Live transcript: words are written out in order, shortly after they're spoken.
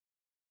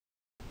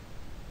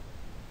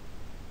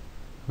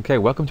Okay,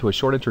 welcome to a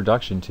short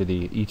introduction to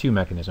the E2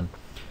 mechanism.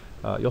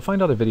 You'll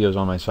find other videos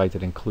on my site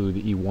that include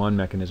the E1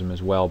 mechanism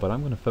as well, but I'm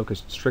going to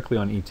focus strictly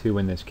on E2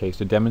 in this case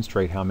to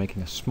demonstrate how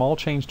making a small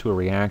change to a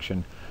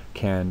reaction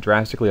can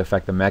drastically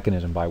affect the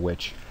mechanism by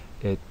which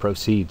it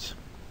proceeds.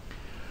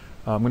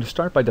 I'm going to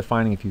start by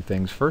defining a few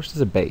things. First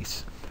is a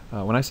base.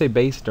 When I say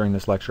base during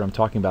this lecture, I'm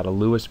talking about a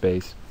Lewis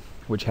base,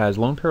 which has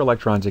lone pair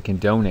electrons it can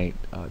donate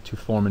to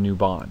form a new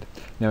bond.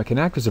 Now it can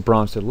act as a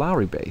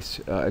Bronsted-Lowry base,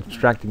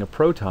 extracting a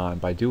proton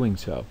by doing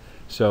so.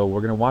 So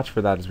we're going to watch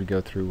for that as we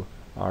go through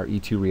our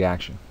E2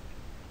 reaction.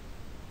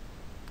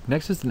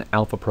 Next is an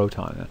alpha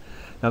proton.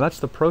 Now that's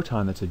the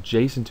proton that's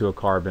adjacent to a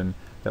carbon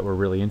that we're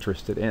really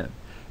interested in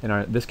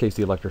this case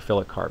the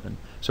electrophilic carbon.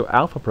 So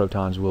alpha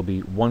protons will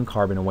be one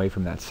carbon away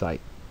from that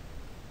site.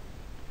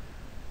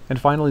 And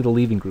finally the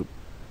leaving group.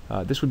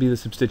 This would be the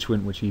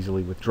substituent which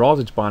easily withdraws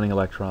its bonding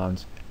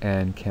electrons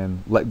and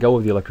can let go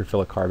of the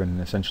electrophilic carbon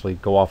and essentially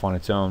go off on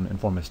its own and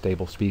form a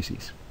stable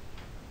species.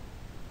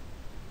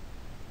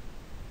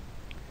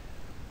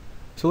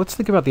 So let's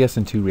think about the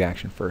SN2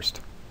 reaction first.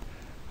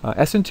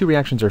 SN2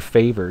 reactions are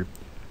favored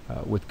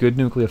with good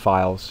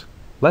nucleophiles,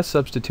 less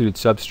substituted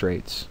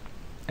substrates,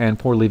 and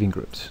poor leaving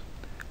groups.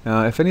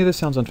 Now, if any of this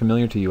sounds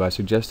unfamiliar to you, I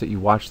suggest that you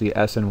watch the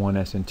SN1,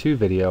 SN2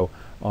 video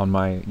on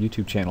my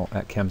YouTube channel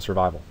at Chem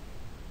Survival.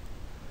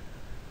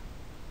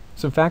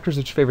 Some factors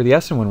which favor the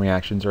SN1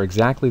 reactions are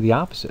exactly the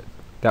opposite.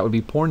 That would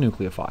be poor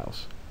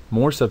nucleophiles,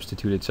 more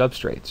substituted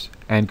substrates,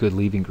 and good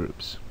leaving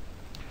groups.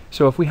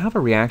 So if we have a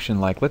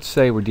reaction like, let's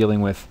say we're dealing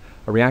with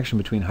a reaction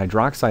between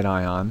hydroxide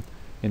ion,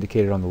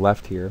 indicated on the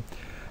left here,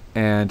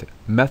 and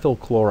methyl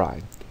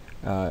chloride,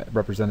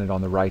 represented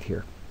on the right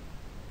here.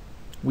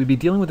 We'd be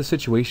dealing with a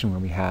situation where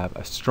we have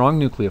a strong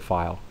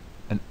nucleophile,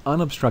 an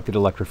unobstructed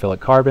electrophilic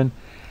carbon,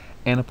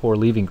 and a poor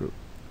leaving group.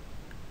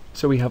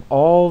 So we have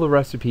all the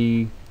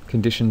recipe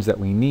conditions that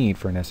we need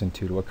for an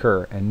SN2 to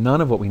occur, and none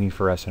of what we need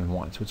for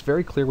SN1. So it's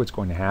very clear what's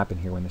going to happen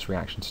here when this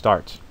reaction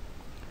starts.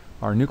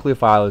 Our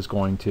nucleophile is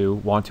going to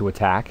want to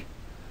attack,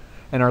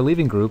 and our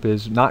leaving group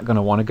is not going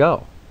to want to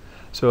go.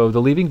 So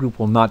the leaving group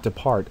will not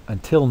depart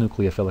until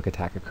nucleophilic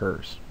attack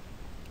occurs.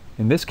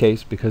 In this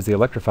case, because the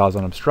electrophile is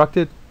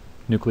unobstructed,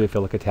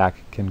 nucleophilic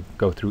attack can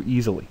go through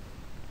easily.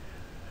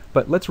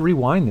 But let's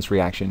rewind this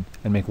reaction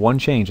and make one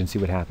change and see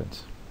what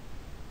happens.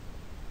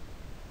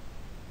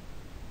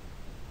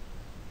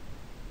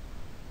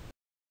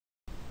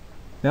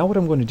 Now what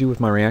I'm going to do with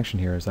my reaction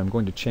here is I'm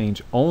going to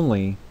change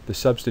only the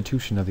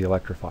substitution of the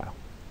electrophile.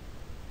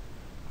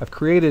 I've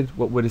created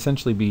what would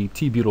essentially be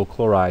T-butyl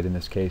chloride in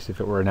this case if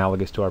it were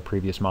analogous to our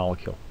previous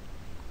molecule.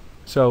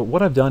 So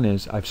what I've done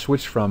is I've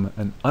switched from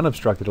an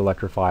unobstructed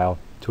electrophile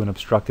to an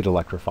obstructed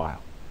electrophile.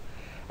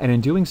 And in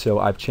doing so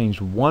I've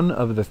changed one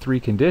of the three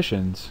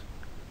conditions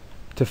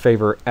to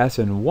favor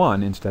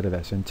SN1 instead of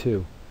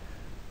SN2.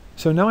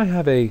 So now I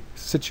have a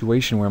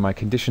situation where my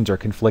conditions are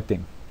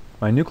conflicting.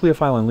 My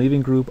nucleophile and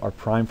leaving group are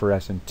primed for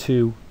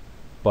SN2,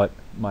 but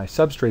my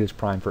substrate is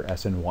primed for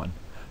SN1.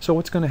 So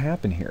what's going to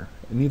happen here?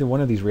 Neither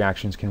one of these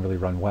reactions can really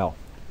run well.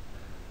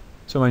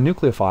 So my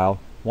nucleophile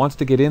wants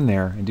to get in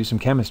there and do some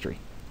chemistry,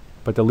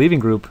 but the leaving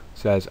group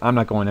says, I'm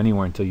not going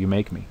anywhere until you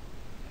make me.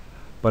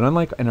 But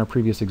unlike in our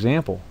previous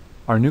example,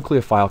 our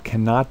nucleophile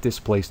cannot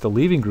displace the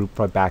leaving group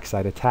by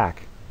backside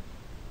attack.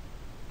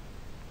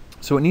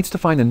 So it needs to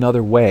find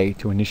another way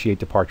to initiate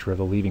departure of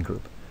the leaving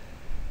group.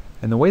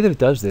 And the way that it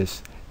does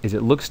this is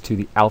it looks to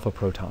the alpha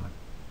proton.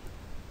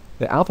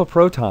 The alpha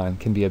proton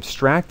can be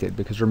abstracted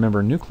because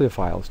remember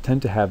nucleophiles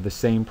tend to have the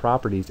same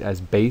properties as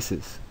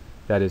bases,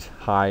 that is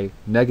high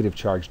negative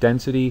charge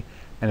density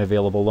and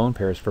available lone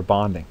pairs for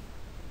bonding.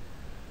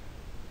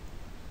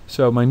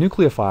 So my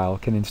nucleophile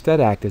can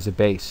instead act as a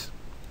base,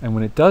 and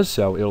when it does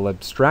so it will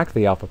abstract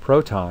the alpha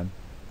proton,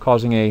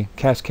 causing a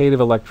cascade of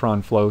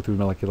electron flow through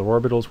molecular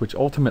orbitals which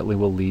ultimately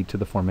will lead to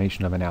the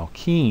formation of an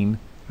alkene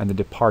and the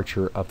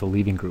departure of the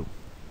leaving group.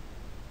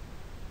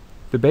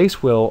 The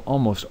base will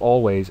almost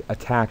always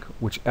attack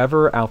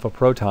whichever alpha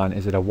proton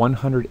is at a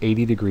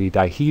 180-degree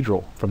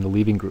dihedral from the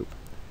leaving group.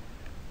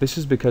 This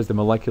is because the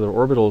molecular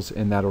orbitals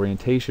in that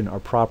orientation are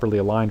properly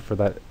aligned for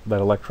that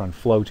electron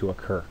flow to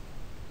occur.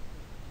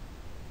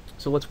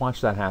 So let's watch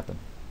that happen.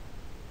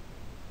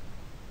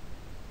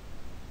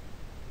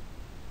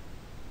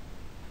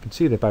 You can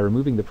see that by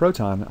removing the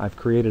proton, I've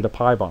created a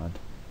pi bond,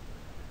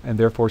 and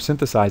therefore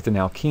synthesized an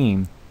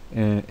alkene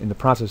in the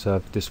process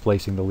of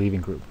displacing the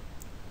leaving group.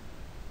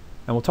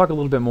 And we'll talk a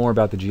little bit more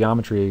about the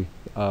geometry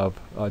of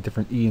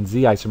different E and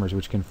Z isomers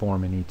which can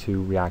form in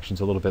E2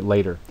 reactions a little bit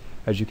later.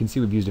 As you can see,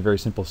 we've used a very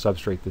simple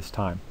substrate this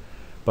time.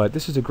 But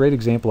this is a great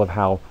example of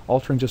how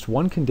altering just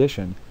one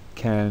condition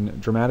can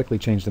dramatically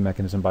change the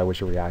mechanism by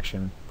which a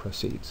reaction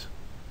proceeds.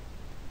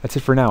 That's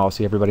it for now. I'll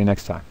see everybody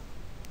next time.